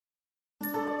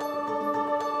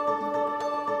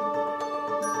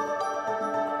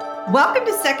Welcome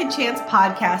to Second Chance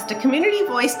Podcast, a community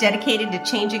voice dedicated to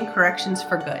changing corrections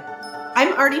for good.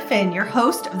 I'm Arti, your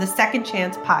host of the Second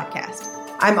Chance Podcast.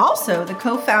 I'm also the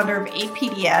co-founder of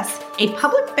APDS, a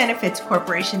public benefits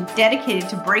corporation dedicated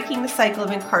to breaking the cycle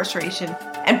of incarceration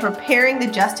and preparing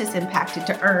the justice impacted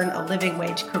to earn a living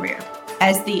wage career.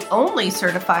 As the only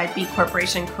certified B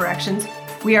Corporation corrections,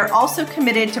 we are also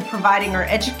committed to providing our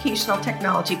educational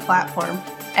technology platform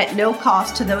at no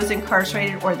cost to those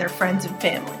incarcerated or their friends and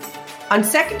family. On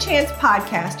Second Chance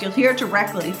Podcast, you'll hear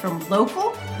directly from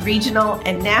local, regional,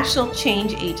 and national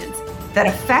change agents that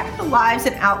affect the lives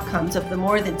and outcomes of the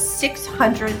more than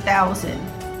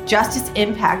 600,000 justice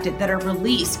impacted that are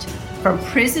released from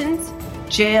prisons,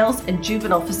 jails, and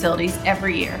juvenile facilities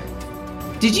every year.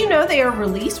 Did you know they are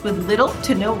released with little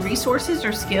to no resources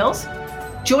or skills?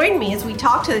 Join me as we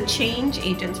talk to the change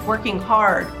agents working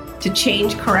hard to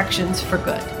change corrections for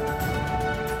good.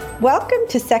 Welcome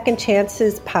to Second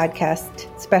Chance's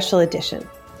Podcast Special Edition.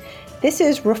 This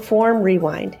is Reform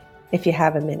Rewind, if you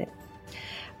have a minute.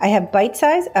 I have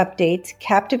bite-sized updates,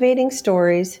 captivating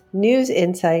stories, news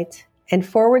insights, and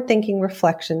forward-thinking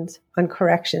reflections on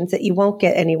corrections that you won't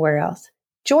get anywhere else.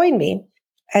 Join me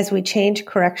as we change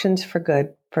corrections for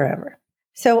good forever.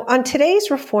 So on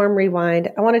today's Reform Rewind,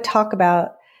 I want to talk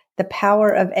about the power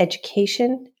of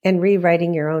education and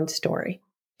rewriting your own story.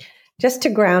 Just to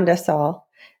ground us all,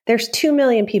 there's 2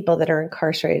 million people that are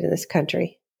incarcerated in this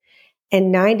country,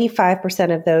 and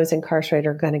 95% of those incarcerated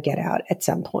are going to get out at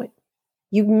some point.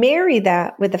 You marry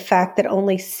that with the fact that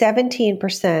only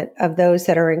 17% of those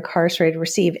that are incarcerated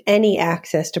receive any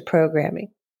access to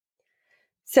programming.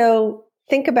 So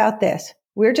think about this.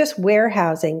 We're just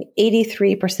warehousing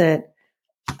 83%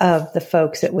 of the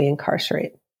folks that we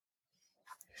incarcerate.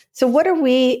 So what are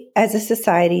we as a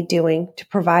society doing to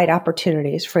provide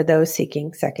opportunities for those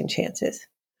seeking second chances?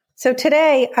 So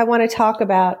today I want to talk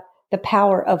about the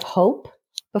power of hope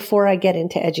before I get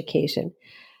into education,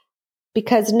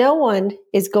 because no one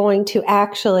is going to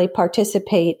actually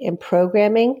participate in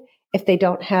programming if they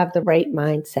don't have the right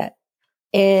mindset.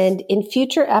 And in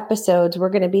future episodes,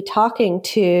 we're going to be talking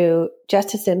to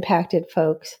justice impacted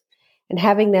folks and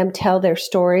having them tell their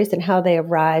stories and how they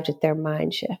arrived at their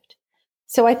mind shift.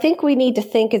 So I think we need to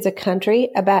think as a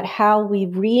country about how we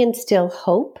reinstill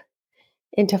hope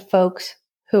into folks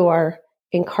who are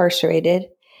incarcerated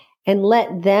and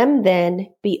let them then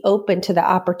be open to the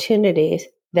opportunities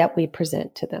that we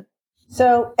present to them.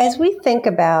 So as we think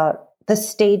about the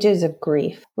stages of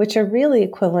grief, which are really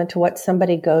equivalent to what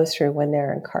somebody goes through when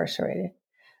they're incarcerated,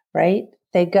 right?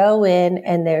 They go in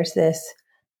and there's this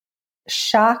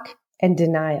shock and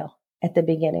denial at the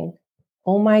beginning.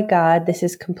 Oh my God, this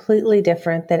is completely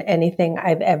different than anything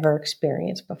I've ever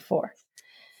experienced before.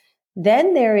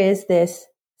 Then there is this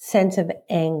sense of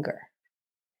anger,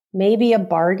 maybe a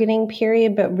bargaining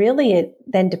period, but really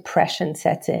then depression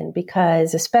sets in,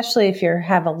 because especially if you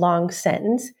have a long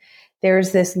sentence,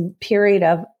 there's this period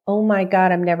of, oh my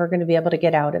God, I'm never going to be able to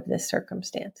get out of this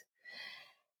circumstance.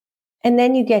 And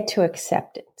then you get to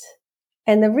acceptance.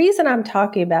 And the reason I'm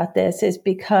talking about this is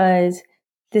because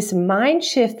this mind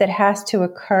shift that has to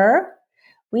occur,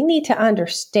 we need to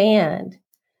understand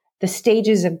the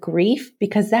stages of grief,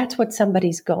 because that's what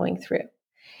somebody's going through.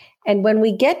 And when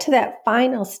we get to that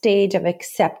final stage of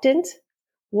acceptance,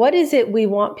 what is it we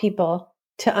want people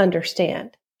to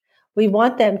understand? We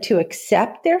want them to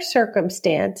accept their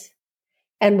circumstance,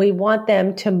 and we want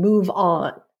them to move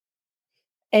on.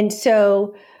 And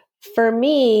so for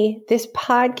me, this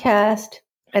podcast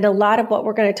and a lot of what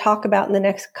we're going to talk about in the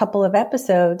next couple of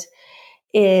episodes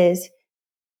is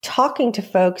talking to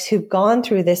folks who've gone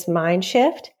through this mind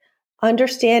shift,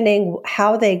 understanding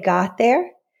how they got there,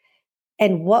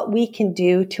 and what we can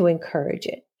do to encourage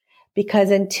it.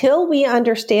 Because until we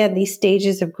understand these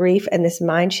stages of grief and this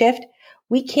mind shift,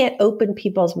 we can't open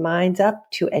people's minds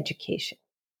up to education.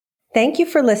 Thank you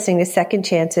for listening to Second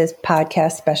Chance's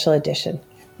Podcast Special Edition,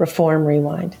 Reform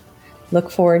Rewind. Look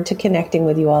forward to connecting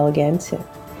with you all again soon.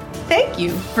 Thank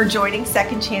you for joining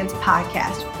Second Chance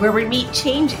Podcast, where we meet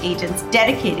change agents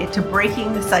dedicated to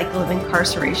breaking the cycle of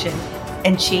incarceration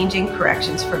and changing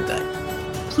corrections for good.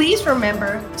 Please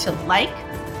remember to like,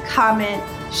 comment,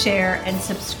 share, and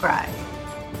subscribe.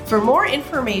 For more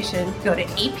information, go to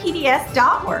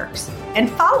apds.works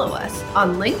and follow us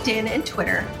on LinkedIn and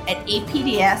Twitter at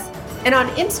APDS and on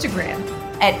Instagram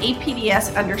at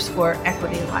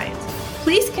APDS_Equity Alliance.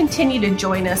 Please continue to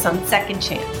join us on Second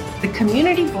Chance, the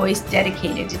community voice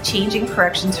dedicated to changing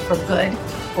corrections for good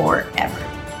forever.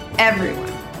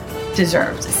 Everyone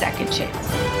deserves a second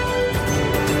chance.